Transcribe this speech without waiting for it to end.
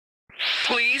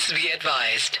Please be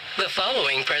advised, the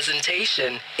following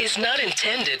presentation is not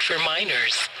intended for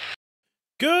minors.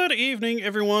 Good evening,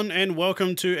 everyone, and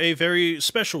welcome to a very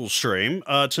special stream.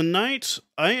 Tonight,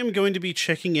 I am going to be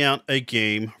checking out a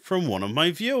game from one of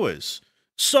my viewers.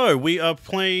 So, we are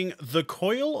playing the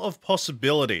Coil of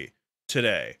Possibility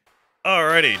today.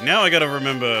 Alrighty, now I gotta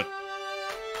remember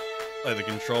the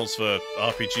controls for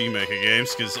RPG Maker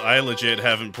games, because I legit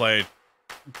haven't played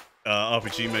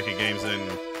RPG Maker games in,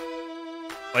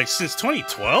 since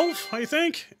 2012, I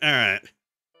think? Alright.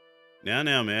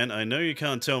 Now, man, I know you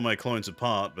can't tell my clones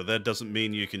apart, but that doesn't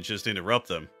mean you can just interrupt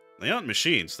them. They aren't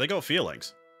machines, they got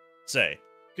feelings. Say,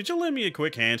 could you lend me a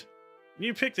quick hand? Can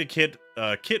you pick the kit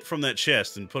from that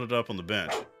chest and put it up on the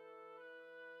bench?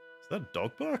 Is that a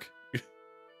dog bark?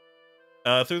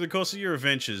 Through the course of your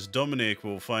adventures, Dominic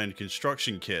will find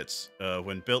construction kits.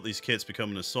 When built, these kits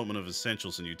become an assortment of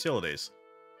essentials and utilities.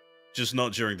 Just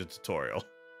not during the tutorial.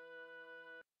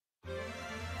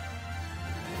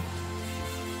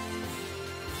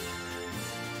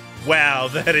 Wow,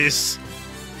 that is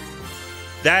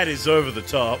over the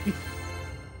top.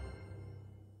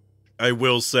 I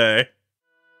will say.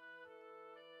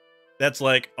 That's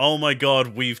like, oh my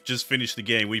god, we've just finished the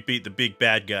game. We beat the big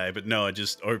bad guy, but no, I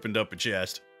just opened up a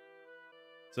chest.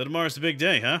 So tomorrow's the big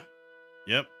day, huh?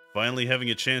 Yep, finally having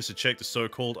a chance to check the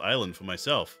so-called island for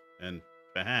myself. And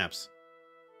perhaps.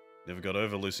 Never got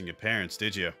over losing your parents,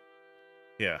 did you?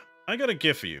 Yeah, I got a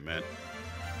gift for you, man.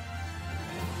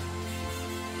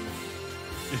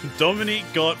 Dominic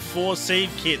got 4 save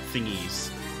kit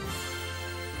thingies.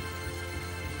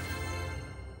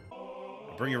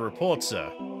 I bring a report, sir.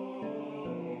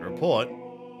 A report?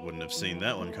 Wouldn't have seen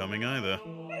that one coming either.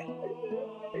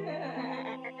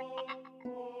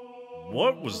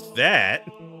 What was that?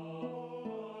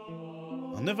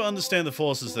 I'll never understand the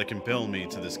forces that compel me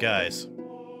to disguise.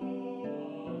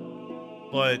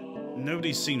 But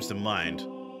nobody seems to mind.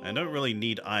 I don't really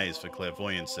need eyes for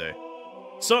clairvoyancy.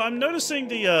 So I'm noticing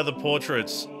the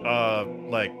portraits,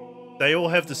 they all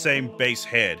have the same base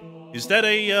head. Is that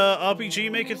a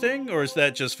RPG Maker thing, or is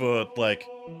that just for,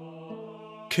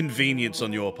 convenience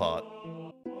on your part?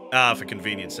 Ah, for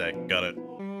convenience sake, got it.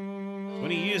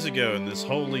 20 years ago in this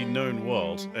wholly known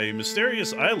world, a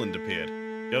mysterious island appeared.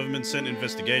 Government sent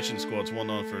investigation squads one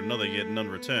on for another, yet none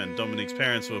returned. Dominic's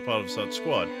parents were part of such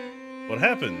squad. What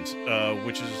happened?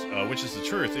 Which is the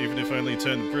truth, even if only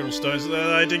turned the brittle stones.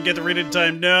 I didn't get to read it in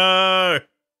time. No!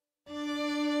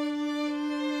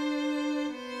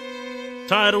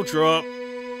 Title drop.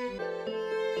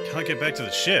 Can't get back to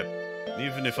the ship.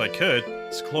 Even if I could,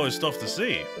 it's closed off the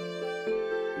sea.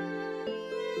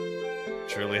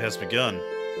 Truly has begun.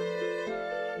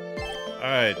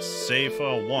 Alright, save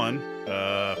file 1.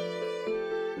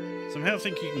 Somehow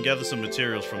think you can gather some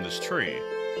materials from this tree.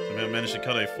 Somehow managed to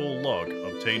cut a full log.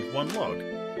 Obtained 1 log.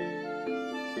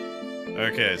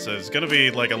 Okay, so it's gonna be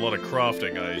a lot of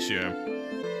crafting, I assume.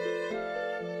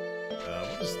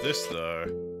 What is this, though?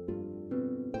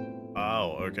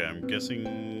 Oh, okay, I'm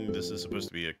guessing this is supposed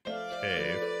to be a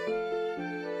cave.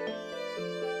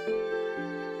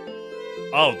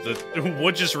 Oh, the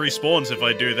wood just respawns if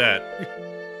I do that.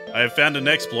 I have found an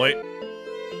exploit.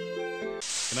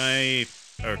 Can I...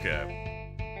 Okay.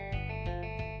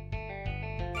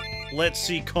 Let's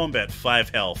see combat,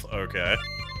 5 health, okay.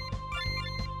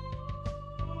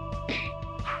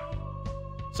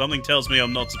 Something tells me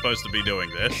I'm not supposed to be doing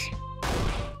this.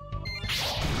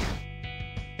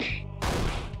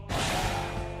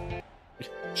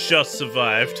 Just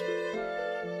survived.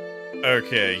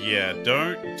 Okay, yeah,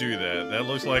 don't do that. That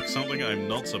looks like something I'm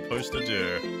not supposed to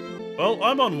do. Well,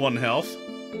 I'm on 1 health.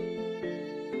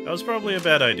 That was probably a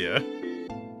bad idea.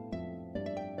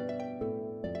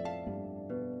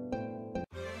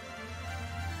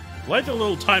 I like the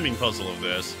little timing puzzle of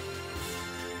this.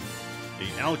 The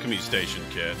alchemy station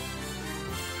kit.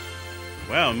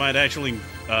 Wow, I might actually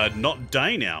not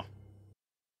die now.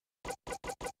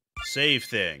 Save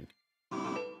thing.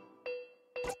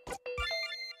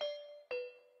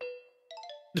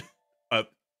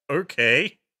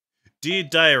 Okay. Dear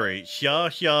diary, yeah,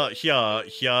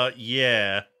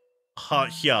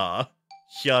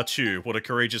 too, what a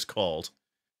courageous cold.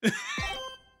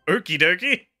 Okie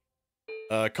dokie.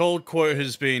 Cold quote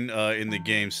has been in the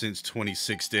game since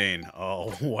 2016.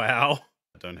 Oh, wow.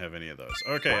 I don't have any of those.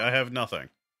 Okay, I have nothing.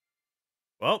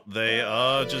 Well, they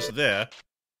are just there.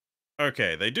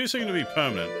 Okay, they do seem to be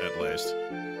permanent, at least.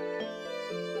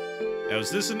 Now, is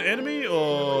this an enemy,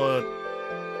 or...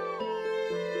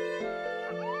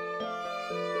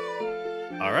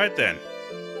 Alright then.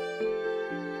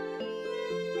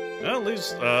 Well, at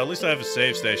least I have a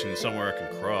save station somewhere I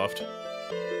can craft.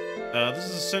 This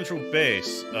is a central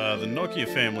base. The Nokia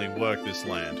family worked this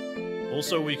land.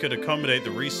 Also, we could accommodate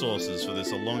the resources for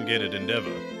this elongated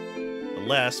endeavor.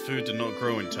 Alas, food did not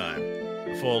grow in time.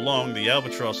 Before long, the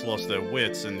albatross lost their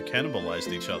wits and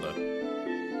cannibalized each other.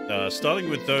 Starting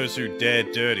with those who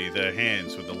dared dirty their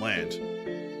hands with the land.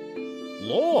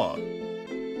 Lore!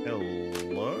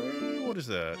 Hello? What is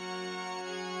that?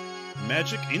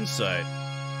 Magic insight.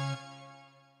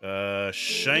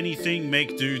 Shiny thing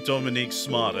make do Dominique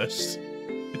smartest.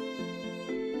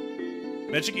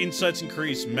 Magic insights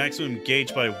increase maximum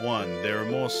gauge by 1. There are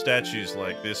more statues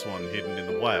like this one hidden in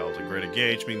the wild. A greater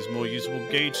gauge means more usable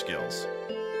gauge skills.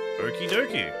 Okie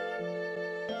dokie.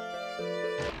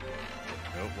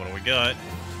 Oh, what do we got?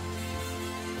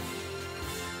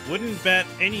 Wooden bat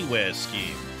anywhere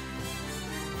scheme.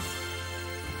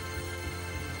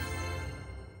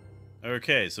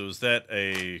 Okay, so is that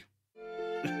a...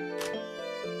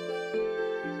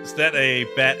 Is that a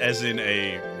bat as in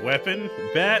a weapon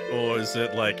bat, or is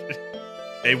it like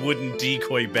a wooden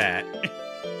decoy bat?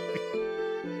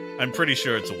 I'm pretty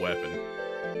sure it's a weapon.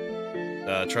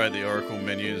 Try the oracle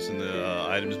menus in the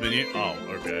items menu. Oh,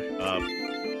 okay.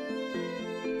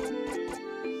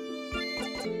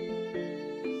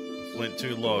 Flint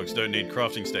 2 logs. Don't need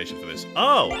crafting station for this.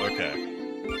 Oh, okay.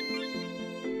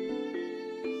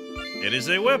 It is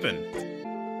a weapon.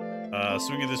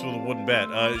 Swing at this with a wooden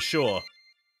bat. Sure.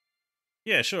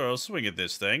 Yeah, sure, I'll swing at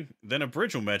this thing. Then a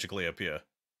bridge will magically appear.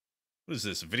 What is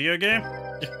this, a video game?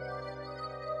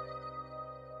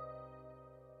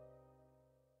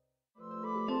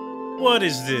 What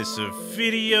is this, a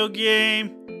video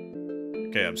game?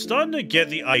 Okay, I'm starting to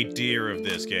get the idea of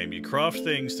this game. You craft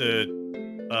things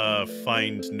to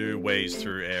find new ways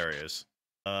through areas.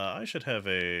 I should have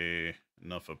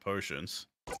enough of potions.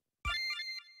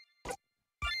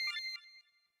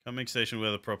 Coming station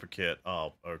with a proper kit.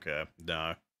 Oh, okay.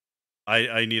 No.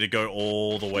 I need to go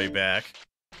all the way back.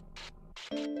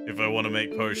 If I want to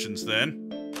make potions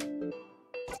then.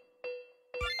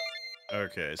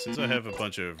 Okay, since I have a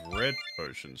bunch of red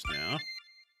potions now.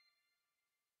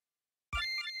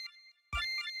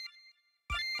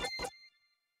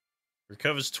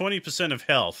 Recovers 20% of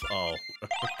health. Oh,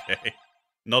 okay.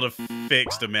 Not a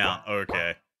fixed amount.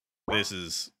 Okay. This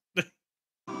is...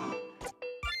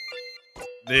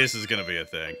 This is gonna be a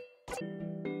thing.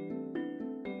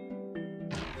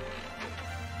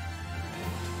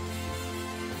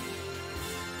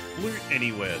 Loot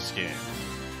anywhere scam.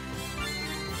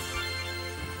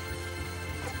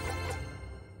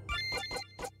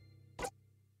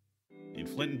 Need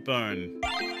flint and bone.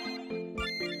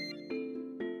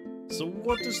 So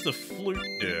what does the flute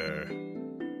do?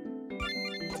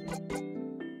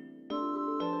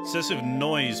 Excessive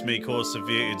noise may cause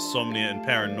severe insomnia and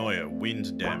paranoia.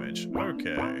 Wind damage.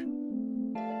 Okay.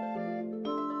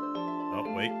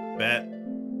 Oh, wait. Bat.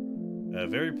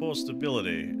 Very poor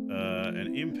stability.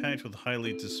 An impact with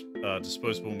highly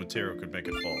disposable material could make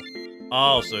it fall.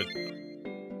 Oh, so...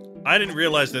 I didn't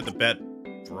realize that the bat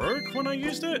broke when I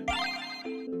used it?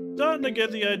 Starting to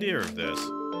get the idea of this.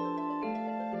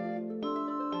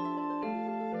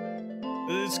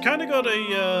 It's kind of got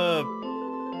a,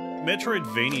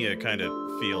 Metroidvania kind of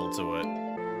feel to it.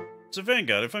 So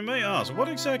Vanguard, if I may ask, what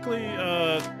exactly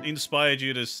inspired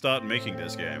you to start making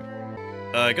this game?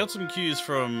 I got some cues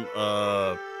from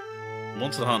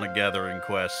Monster Hunter Gathering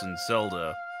quests and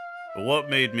Zelda, but what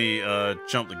made me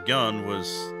jump the gun was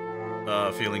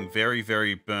feeling very,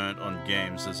 very burnt on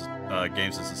games as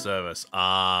a service.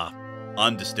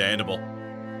 Understandable.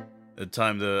 At the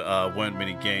time there weren't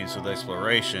many games with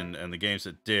exploration, and the games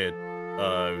that did, it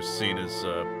was seen as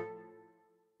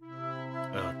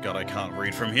oh god, I can't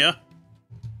read from here.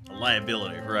 A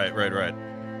liability. Right.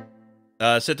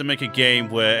 Set to make a game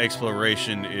where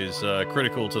exploration is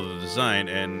critical to the design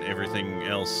and everything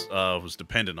else was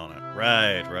dependent on it.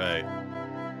 Right.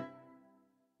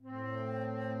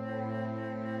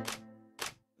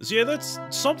 So yeah, that's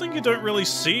something you don't really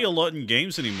see a lot in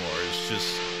games anymore. It's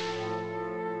just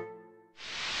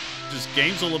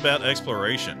games all about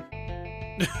exploration.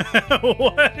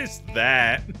 What is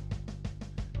that?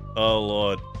 Oh,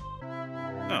 Lord.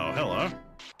 Oh, hello.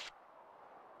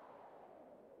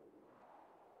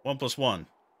 1 + 1.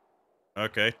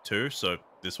 Okay, 2, so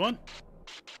this one?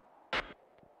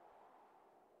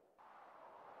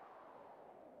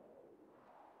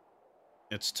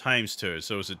 It's ×2,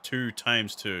 so is it 2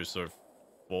 × 2, so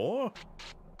 4?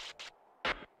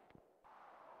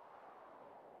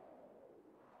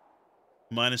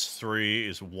 -3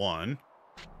 is 1.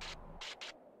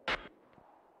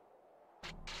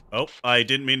 Oh, I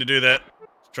didn't mean to do that.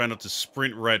 Try not to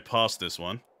sprint right past this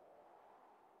one.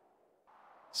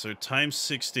 So times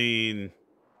 16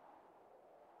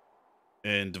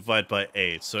 and divide by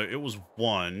 8. So it was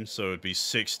 1, so it'd be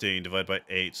 16 divided by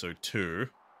 8, so 2.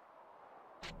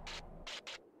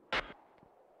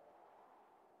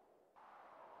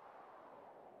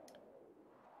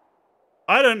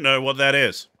 I don't know what that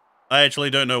is. I actually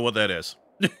don't know what that is.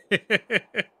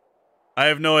 I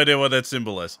have no idea what that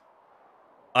symbol is.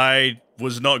 I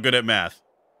was not good at math.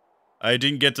 I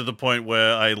didn't get to the point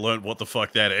where I learned what the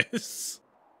fuck that is.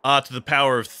 To the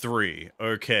power of 3.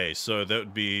 Okay, so that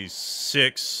would be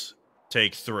 6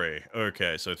 take 3.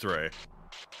 Okay, so 3.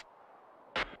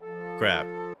 Crap.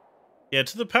 Yeah,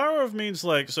 to the power of means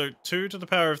like, so 2 to the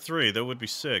power of 3, that would be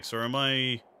 6, or am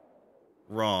I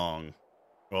wrong?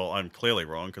 Well, I'm clearly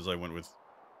wrong, because I went with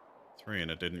 3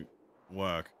 and it didn't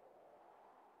work.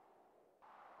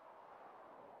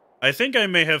 I think I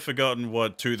may have forgotten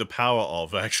what to the power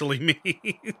of actually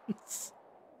means.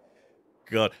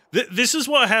 God. This is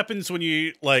what happens when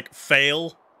you, like,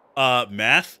 fail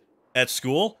math at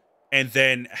school and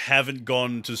then haven't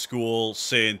gone to school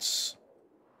since,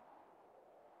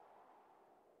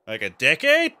 like, a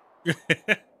decade? 2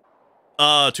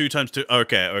 times 2.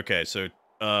 Okay, so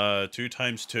 2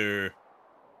 times 2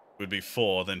 would be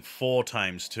 4, then 4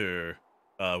 times 2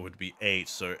 would be 8,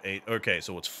 so 8. Okay,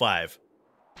 so it's 5.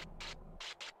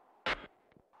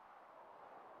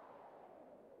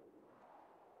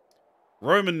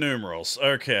 Roman numerals,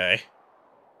 okay.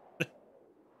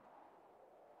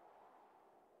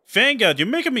 Vanguard, you're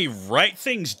making me write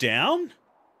things down?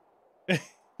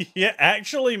 You're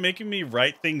actually making me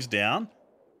write things down?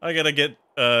 I gotta get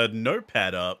a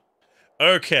notepad up.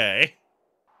 Okay.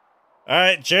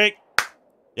 Alright, Jake.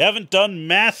 You haven't done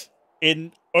math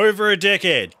in over a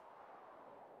decade.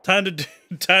 Time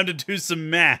to do some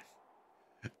math.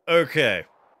 Okay.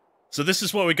 So this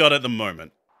is what we got at the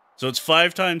moment. So it's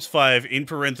 5 times 5 in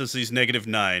parentheses negative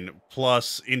 9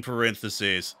 plus in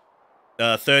parentheses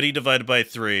 30 divided by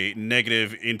 3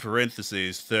 negative in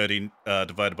parentheses 30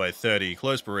 divided by 30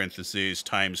 close parentheses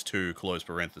times 2 close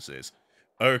parentheses.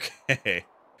 Okay.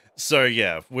 So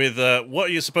yeah, with what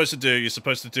you're supposed to do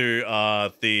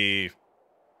the,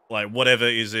 like, whatever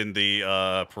is in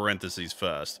the parentheses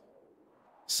first.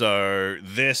 So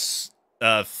this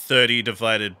 30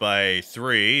 divided by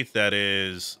 3, that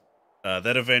is,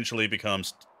 that eventually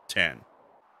becomes 10.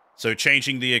 So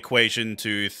changing the equation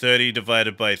to 30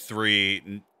 divided by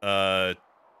 3,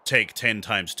 take 10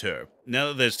 times 2. Now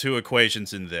that there's 2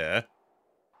 equations in there,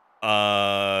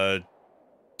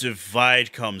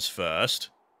 divide comes first.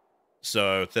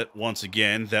 So that, once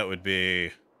again, that would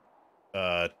be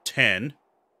 10.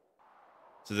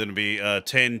 So then it'd be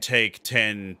 10 take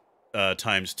 10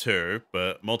 times 2,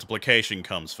 but multiplication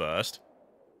comes first.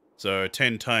 So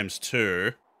 10 times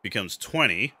 2 becomes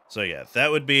 20. So yeah, that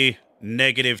would be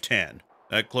negative 10.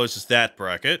 That closes that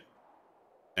bracket.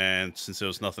 And since there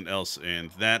was nothing else in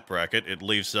that bracket, it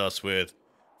leaves us with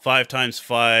 5 times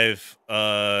 5,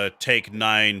 take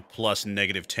 9 plus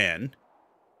negative 10.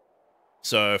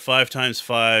 So 5 times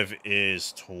 5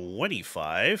 is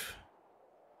 25.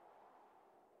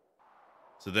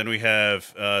 So then we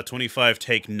have 25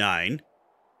 take 9,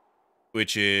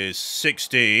 which is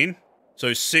 16.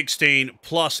 So 16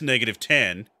 plus negative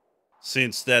 10,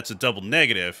 since that's a double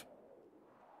negative.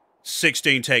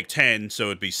 16 take 10, so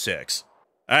it'd be 6.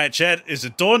 Alright, chat, is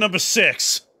it door number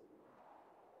 6?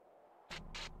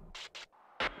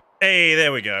 Hey,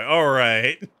 there we go.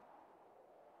 Alright.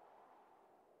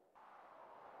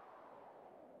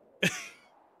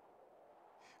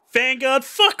 Vanguard,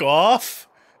 fuck off!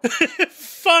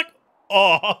 Fuck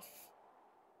off!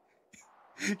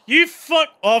 You fuck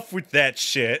off with that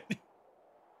shit.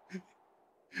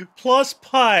 Plus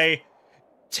pi,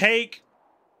 take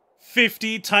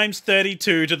 50 times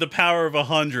 32 to the power of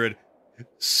 100.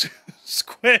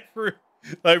 Square root,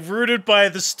 like, rooted by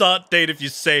the start date of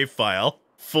your save file.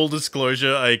 Full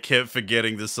disclosure, I kept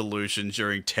forgetting the solution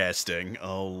during testing.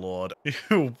 Oh lord.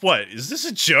 What, is this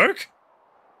a joke?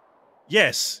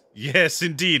 Yes, yes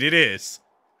indeed it is.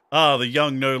 Ah, the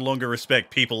young no longer respect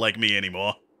people like me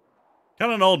anymore.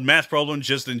 Can't an old math problem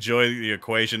just enjoy the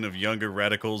equation of younger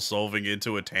radicals solving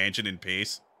into a tangent in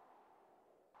peace?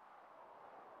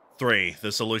 3.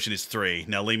 The solution is 3.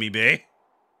 Now leave me be.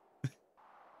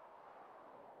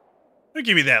 Don't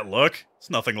give me that look. It's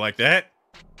nothing like that.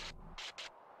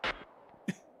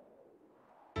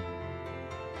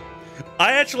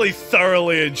 I actually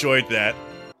thoroughly enjoyed that.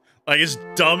 Like, as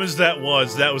dumb as that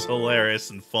was hilarious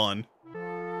and fun.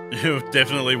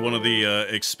 Definitely one of the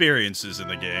experiences in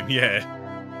the game,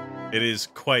 yeah. It is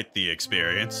quite the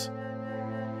experience.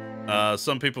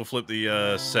 Some people flip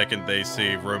the second they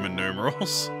see Roman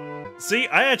numerals. See,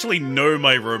 I actually know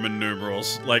my Roman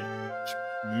numerals, like,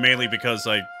 mainly because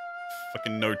I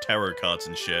fucking know tarot cards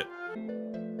and shit.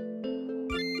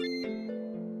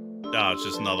 Ah, it's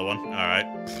just another one. Alright.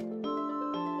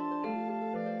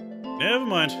 Never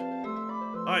mind.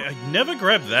 I never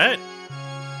grabbed that.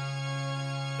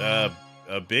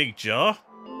 A big jar?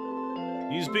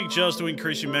 Use big jars to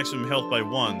increase your maximum health by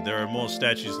 1. There are more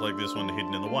statues like this one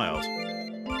hidden in the wild.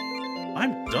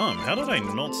 I'm dumb. How did I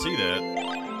not see that?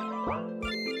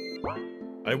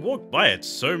 I walked by it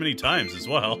so many times as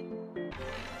well. Here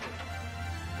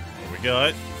we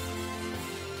got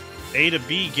A to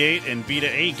B gate and B to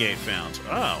A gate found.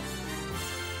 Oh.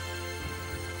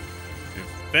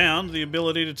 You've found the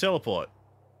ability to teleport.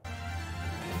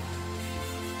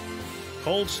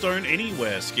 Cold Stone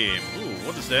Anywhere scheme. Ooh,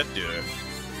 what does that do?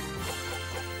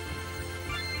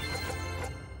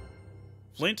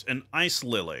 Flint and Ice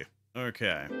Lily.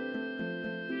 Okay.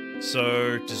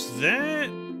 So, does that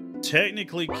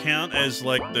technically count as,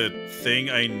 like, the thing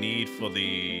I need for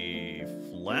the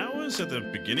flowers at the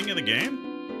beginning of the game?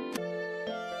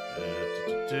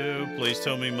 Please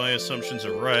tell me my assumptions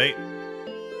are right.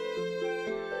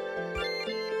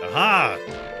 Aha!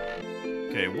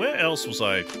 Okay, where else was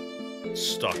I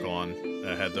stuck on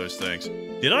that had those things?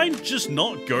 Did I just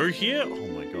not go here? Oh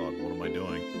my god, what am I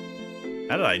doing?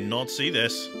 How did I not see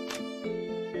this?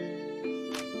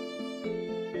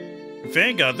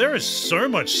 Vanguard, there is so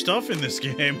much stuff in this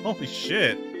game. Holy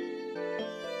shit.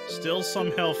 Still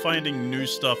somehow finding new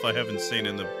stuff I haven't seen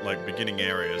in the, like, beginning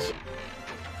areas.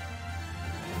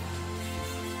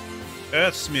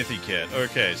 Earth Smithy Kit.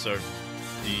 Okay, so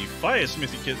the Fire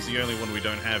Smithy Kit is the only one we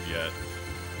don't have yet.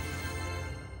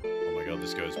 Oh my god,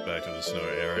 this goes back to the snow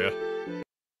area.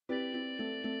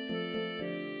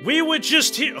 We were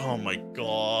just here. Oh my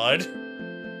god.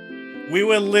 We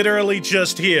were literally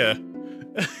just here.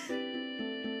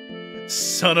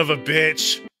 Son of a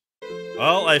bitch.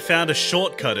 Well, I found a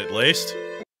shortcut at least.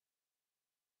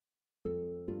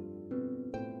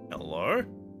 Hello?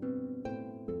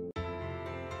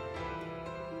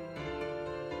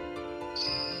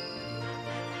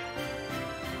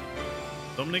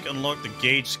 Dominic unlocked the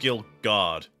gauge skill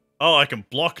guard. Oh, I can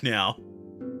block now.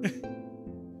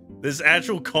 There's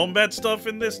actual combat stuff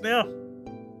in this now?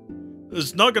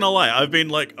 It's not gonna lie, I've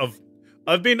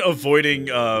been avoiding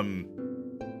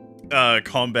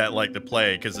combat like the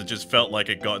plague because it just felt like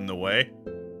it got in the way,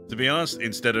 to be honest,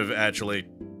 instead of actually,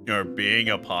 you know, being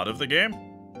a part of the game.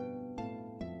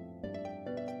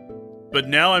 But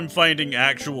now I'm finding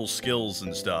actual skills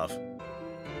and stuff.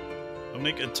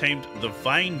 Dominic attained the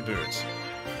Vine Boots.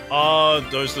 Ah,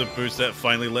 those are the boots that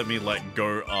finally let me, like,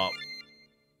 go up.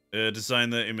 A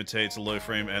design that imitates a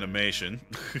low-frame animation.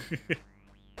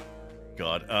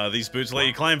 God, these boots let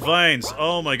you climb vines.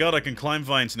 Oh my god, I can climb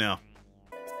vines now.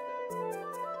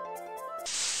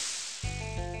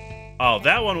 Oh,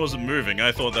 that one wasn't moving.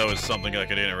 I thought that was something I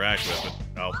could interact with,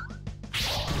 but... Oh.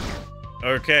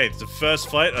 Okay, it's the first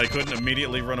fight I couldn't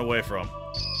immediately run away from.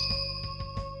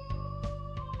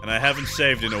 And I haven't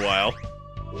saved in a while.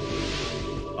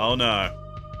 Oh no.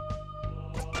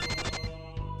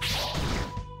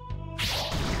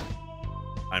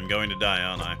 I'm going to die,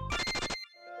 aren't I?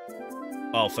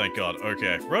 Oh, thank god.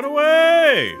 Okay. Run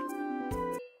away!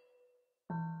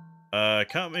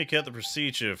 Can't make out the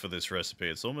procedure for this recipe.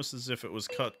 It's almost as if it was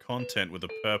cut content with a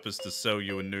purpose to sell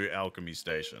you a new alchemy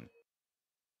station.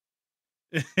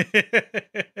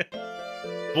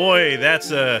 Boy,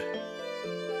 that's a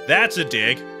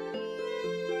dig.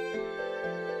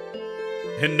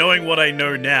 And knowing what I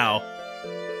know now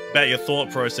about your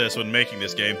thought process when making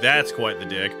this game, that's quite the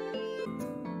dig.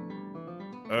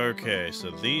 Okay,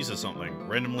 so these are something.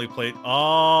 Randomly played.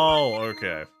 Oh,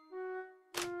 okay.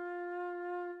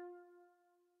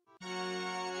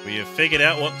 We have figured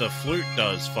out what the flute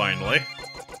does, finally.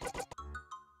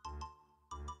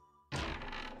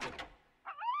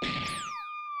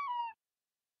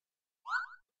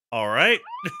 Alright.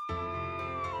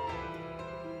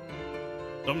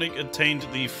 Dominic obtained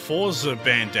the Forza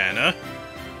bandana.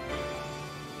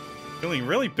 Feeling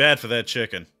really bad for that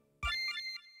chicken.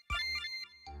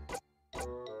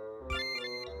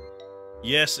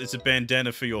 Yes, it's a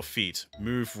bandana for your feet.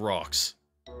 Move rocks.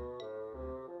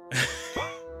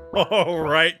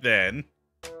 Alright then.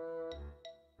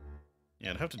 Yeah,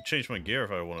 I'd have to change my gear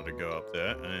if I wanted to go up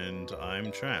there, and I'm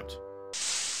trapped.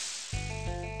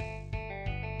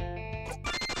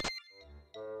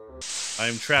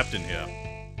 I'm trapped in here.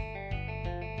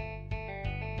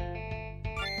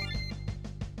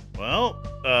 Well,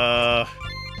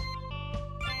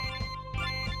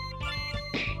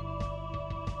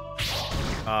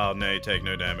 oh, no, you take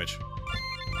no damage.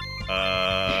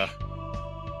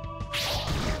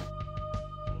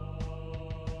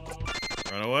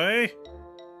 Run away.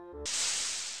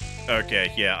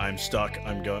 Okay, yeah, I'm stuck.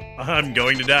 I'm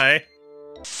going to die.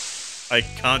 I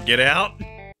can't get out.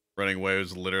 Running away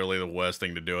was literally the worst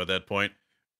thing to do at that point.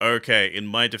 Okay, in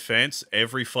my defense,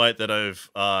 every fight that I've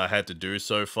had to do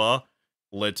so far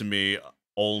led to me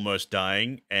almost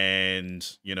dying,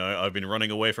 and, you know, I've been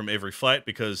running away from every fight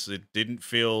because it didn't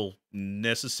feel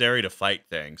necessary to fight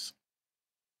things.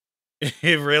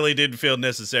 It really didn't feel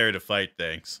necessary to fight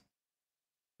things.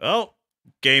 Oh,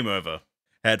 game over.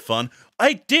 Had fun.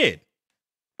 I did.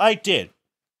 I'm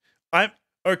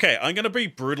okay, I'm gonna be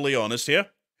brutally honest here.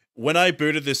 When I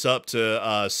booted this up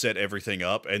to set everything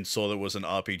up and saw there was an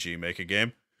RPG Maker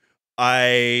game,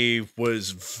 I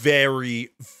was very,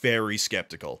 very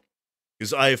skeptical.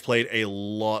 Because I have played a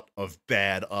lot of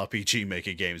bad RPG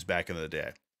Maker games back in the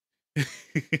day.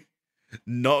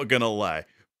 Not gonna lie.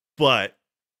 But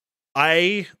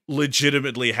I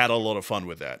legitimately had a lot of fun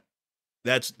with that.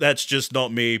 That's just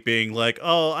not me being like,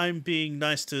 oh, I'm being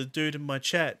nice to dude in my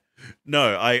chat.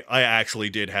 No, I actually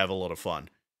did have a lot of fun.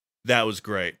 That was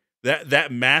great.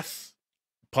 That math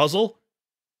puzzle,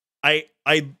 I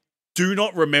do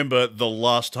not remember the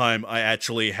last time I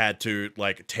actually had to,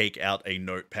 like, take out a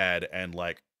notepad and,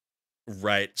 like,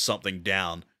 write something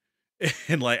down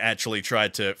and, like, actually try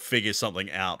to figure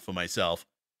something out for myself.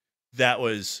 That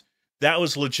was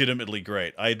legitimately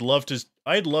great. I'd love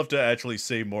to actually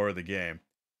see more of the game.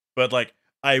 But, like,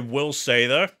 I will say,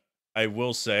 though, I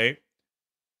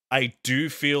do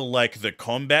feel like the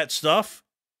combat stuff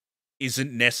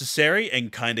isn't necessary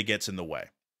and kind of gets in the way.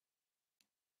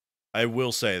 I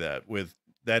will say that.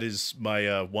 That is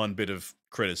my one bit of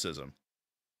criticism.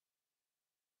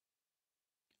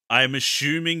 I'm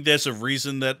assuming there's a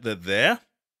reason that they're there,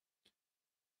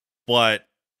 but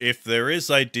if there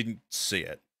is, I didn't see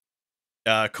it.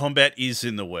 Combat is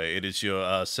in the way. It is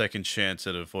your second chance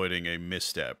at avoiding a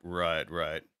misstep.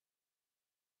 Right.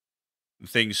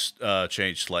 Things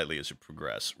change slightly as you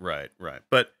progress. Right.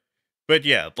 But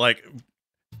yeah, like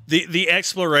the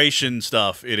exploration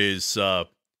stuff, it is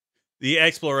the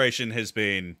exploration has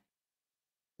been,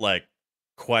 like,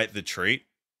 quite the treat.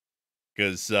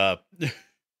 Because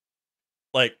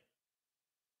like,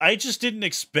 I just didn't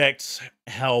expect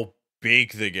how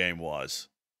big the game was.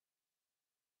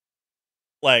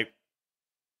 Like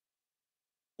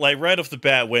right off the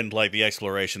bat, when, like, the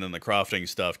exploration and the crafting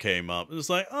stuff came up, it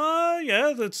was like, oh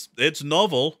yeah, it's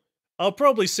novel. I'll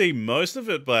probably see most of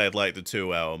it by, like, the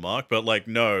 2-hour mark, but, like,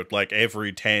 no, like,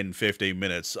 every 10, 15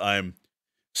 minutes, I'm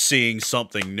seeing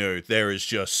something new. There is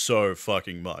just so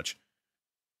fucking much.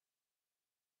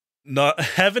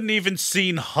 Haven't even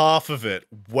seen half of it.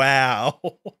 Wow.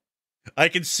 I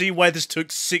can see why this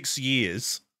took 6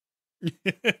 years.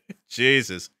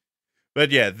 Jesus. But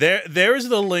yeah, there is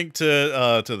the link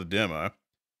to the demo.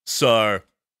 So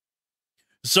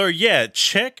yeah,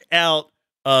 check out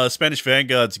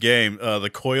SpanishVanguard's game, The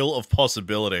Coil of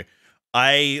Possibility.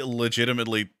 I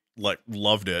legitimately, like,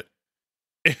 loved it.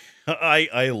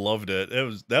 I loved it.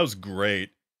 That was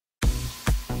great.